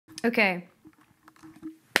Okay.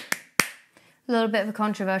 A little bit of a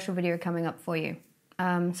controversial video coming up for you.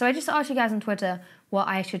 So I just asked you guys on Twitter what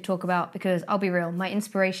I should talk about because I'll be real, my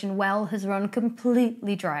inspiration well has run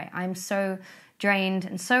completely dry. I'm so drained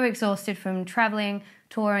and so exhausted from traveling,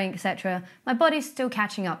 touring, etc. My body's still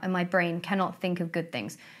catching up and my brain cannot think of good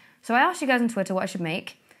things. So I asked you guys on Twitter what I should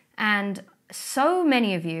make, and so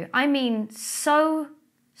many of you, I mean so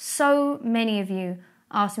many of you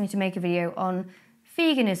asked me to make a video on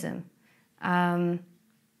veganism.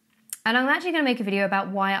 And I'm actually going to make a video about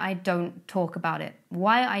why I don't talk about it,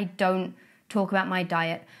 why I don't talk about my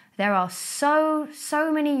diet. There are so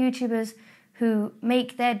many YouTubers who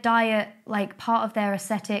make their diet like part of their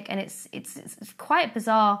aesthetic, and it's quite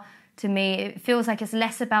bizarre to me. It feels like it's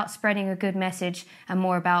less about spreading a good message and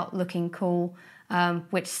more about looking cool,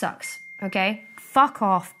 which sucks, okay? Fuck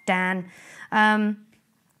off, Dan.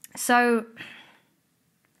 So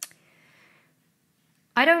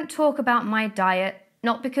I don't talk about my diet,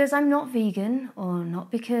 not because I'm not vegan or not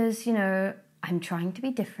because, you know, I'm trying to be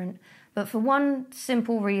different, but for one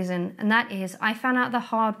simple reason, and that is I found out the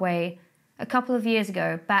hard way a couple of years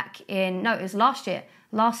ago, it was last year,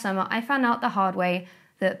 last summer, I found out the hard way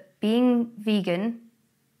that being vegan,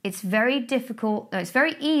 it's very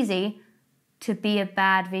easy to be a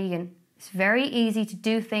bad vegan. It's very easy to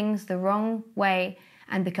do things the wrong way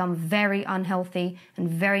and become very unhealthy and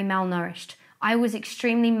very malnourished. I was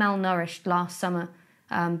extremely malnourished last summer,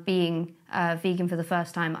 being vegan for the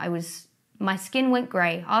first time. My skin went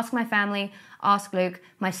grey. Ask my family, ask Luke.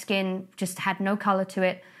 My skin just had no colour to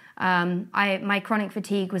it. My chronic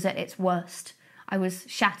fatigue was at its worst. I was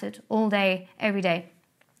shattered all day, every day.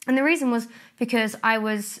 And the reason was because I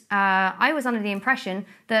was under the impression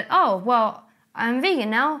that, oh, well, I'm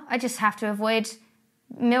vegan now. I just have to avoid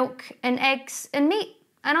milk and eggs and meat,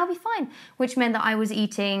 and I'll be fine. Which meant that I was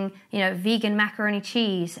eating, you know, vegan macaroni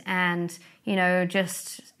cheese and, you know,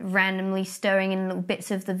 just randomly stirring in little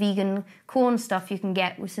bits of the vegan corn stuff you can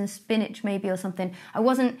get with some spinach maybe or something. I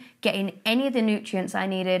wasn't getting any of the nutrients I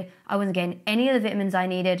needed. I wasn't getting any of the vitamins I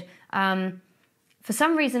needed. For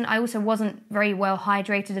some reason, I also wasn't very well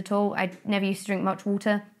hydrated at all. I never used to drink much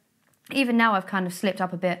water. Even now, I've kind of slipped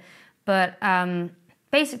up a bit. But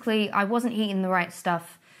basically, I wasn't eating the right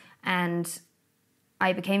stuff, and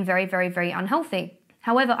I became very unhealthy.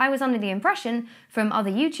 However, I was under the impression from other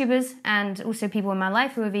YouTubers and also people in my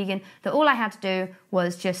life who were vegan that all I had to do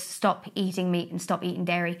was just stop eating meat and stop eating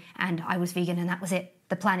dairy, and I was vegan and that was it.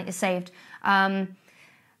 The planet is saved.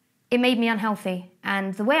 It made me unhealthy.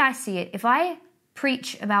 And the way I see it, if I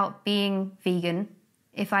preach about being vegan,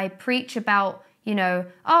 if I preach about, you know,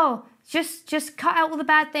 oh, just cut out all the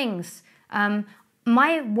bad things,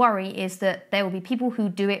 my worry is that there will be people who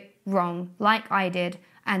do it wrong, like I did,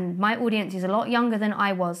 and my audience is a lot younger than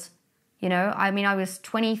I was. You know, I mean, I was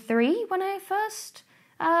 23 when I first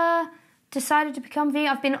decided to become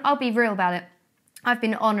vegan. I'll be real about it. I've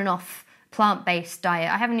been on and off plant-based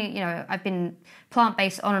diet. I've been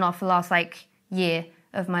plant-based on and off for the last year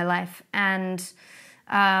of my life, and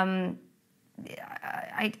I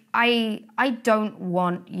don't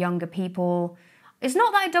want younger people. It's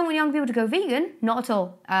not that I don't want young people to go vegan, not at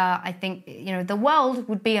all. I think, you know, the world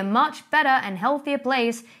would be a much better and healthier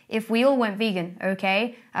place if we all went vegan,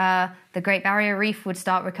 okay? The Great Barrier Reef would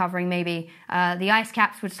start recovering maybe. The ice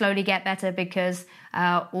caps would slowly get better because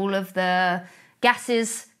all of the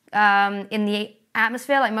gases in the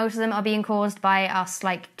atmosphere, most of them are being caused by us,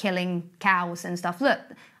 killing cows and stuff. Look,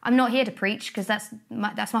 I'm not here to preach because that's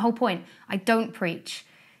my whole point. I don't preach.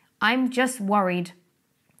 I'm just worried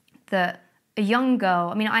that a young girl,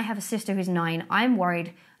 I mean, I have a sister who's 9. I'm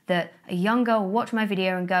worried that a young girl will watch my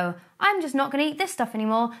video and go, I'm just not going to eat this stuff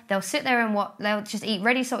anymore. They'll sit there and they'll just eat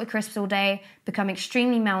ready salted crisps all day, become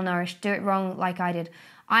extremely malnourished, do it wrong like I did.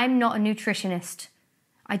 I'm not a nutritionist.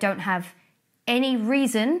 I don't have any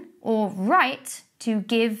reason or right to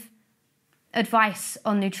give advice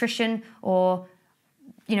on nutrition or,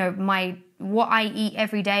 you know, what I eat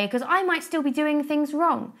every day, because I might still be doing things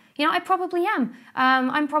wrong. You know, I probably am.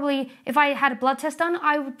 If I had a blood test done,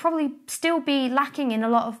 I would probably still be lacking in a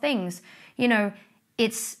lot of things. You know,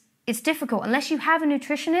 it's difficult. Unless you have a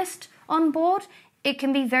nutritionist on board, it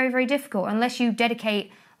can be very difficult. Unless you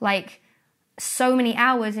dedicate, so many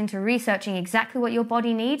hours into researching exactly what your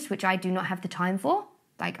body needs, which I do not have the time for.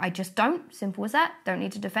 I just don't. Simple as that. Don't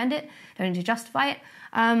need to defend it. Don't need to justify it.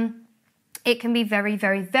 It can be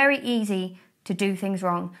very easy to do things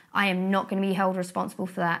wrong. I am not going to be held responsible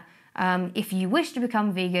for that. If you wish to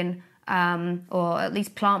become vegan, or at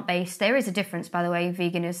least plant-based, there is a difference, by the way.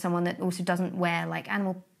 Vegan is someone that also doesn't wear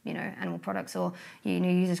animal animal products, or,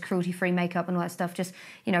 uses cruelty-free makeup and all that stuff. Just,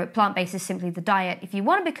 plant-based is simply the diet. If you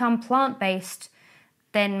want to become plant-based,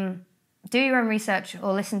 then do your own research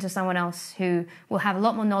or listen to someone else who will have a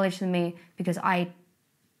lot more knowledge than me, because I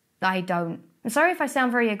don't. I'm sorry if I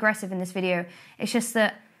sound very aggressive in this video. It's just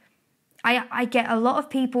that I get a lot of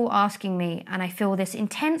people asking me, and I feel this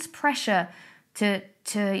intense pressure to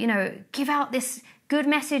give out this good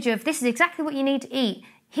message of this is exactly what you need to eat.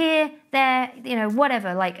 Here, there,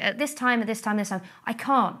 whatever, like at this time, this time. I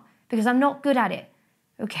can't, because I'm not good at it,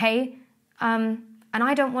 okay? And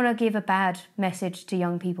I don't want to give a bad message to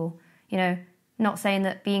young people, Not saying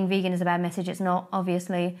that being vegan is a bad message. It's not,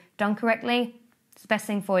 obviously. Done correctly, it's the best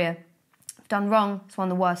thing for you. If done wrong, it's one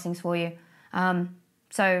of the worst things for you.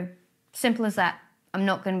 So, simple as that. I'm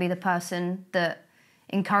not going to be the person that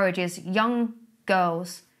encourages young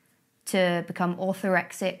girls to become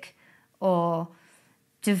orthorexic or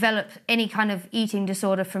develop any kind of eating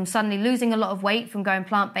disorder from suddenly losing a lot of weight from going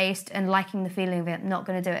plant-based and liking the feeling of it. Not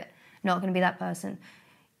going to do it. Not going to be that person.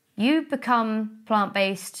 You become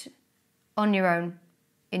plant-based on your own,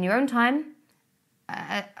 in your own time.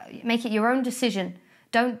 Make it your own decision.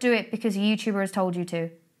 Don't do it because a YouTuber has told you to,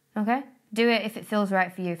 okay? Do it if it feels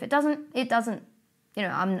right for you. If it doesn't, it doesn't.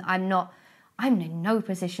 I'm in no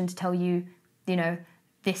position to tell you,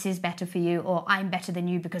 this is better for you, or I'm better than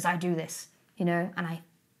you because I do this, and I'm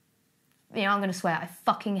going to swear, I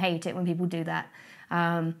fucking hate it when people do that.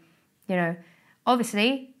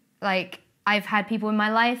 Obviously, like, I've had people in my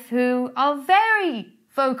life who are very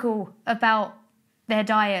vocal about their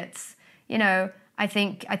diets. I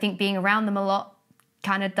think being around them a lot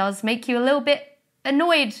kind of does make you a little bit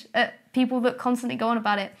annoyed at people that constantly go on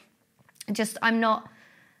about it. I'm not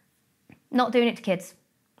doing it to kids.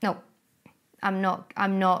 No, I'm not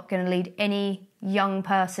going to lead any young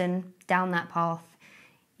person down that path.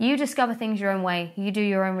 You discover things your own way. You do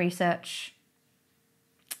your own research.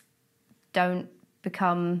 Don't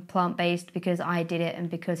become plant-based because I did it and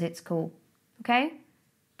because it's cool, okay?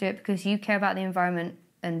 Do it because you care about the environment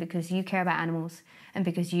and because you care about animals and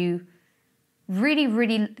because you really,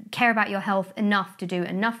 really care about your health enough to do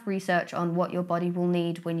enough research on what your body will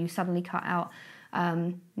need when you suddenly cut out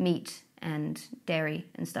meat and dairy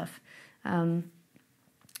and stuff.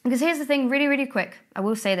 Because here's the thing, really, really quick, I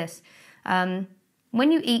will say this.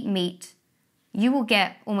 When you eat meat, you will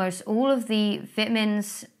get almost all of the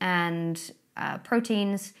vitamins and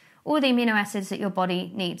proteins, all the amino acids that your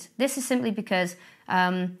body needs. This is simply because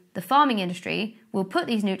the farming industry will put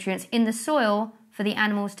these nutrients in the soil for the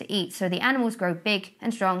animals to eat, so the animals grow big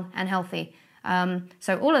and strong and healthy.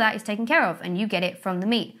 So all of that is taken care of, and you get it from the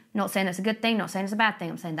meat. Not saying that's a good thing, not saying it's a bad thing,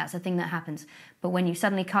 I'm saying that's a thing that happens. But when you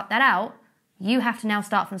suddenly cut that out, you have to now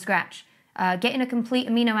start from scratch. Getting a complete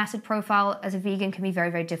amino acid profile as a vegan can be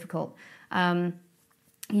very, very difficult.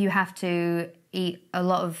 You have to eat a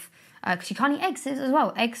lot of, because you can't eat eggs as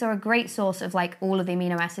well. Eggs are a great source of like all of the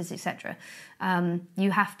amino acids, etc.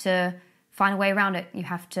 You have to find a way around it. You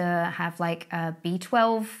have to have like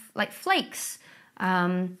B12 like flakes.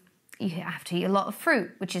 You have to eat a lot of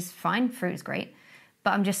fruit, which is fine. Fruit is great.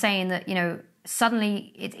 But I'm just saying that,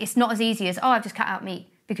 suddenly it's not as easy as, I've just cut out meat,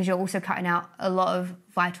 because you're also cutting out a lot of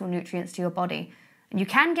vital nutrients to your body. And you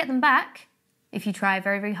can get them back if you try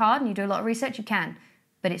very, very hard and you do a lot of research, you can.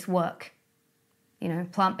 But it's work.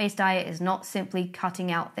 Plant-based diet is not simply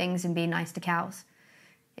cutting out things and being nice to cows.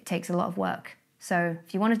 It takes a lot of work. So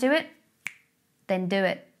if you want to do it, then do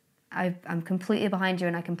it. I'm completely behind you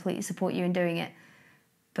and I completely support you in doing it.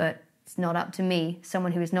 But it's not up to me,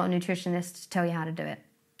 someone who is not a nutritionist, to tell you how to do it.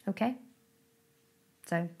 Okay?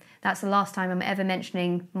 So that's the last time I'm ever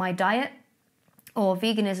mentioning my diet or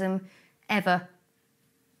veganism ever.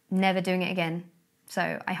 Never doing it again.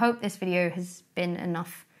 So I hope this video has been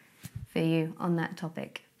enough for you on that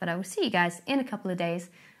topic. But I will see you guys in a couple of days,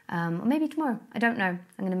 or maybe tomorrow. I don't know. I'm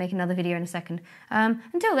going to make another video in a second.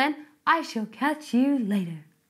 Until then, I shall catch you later.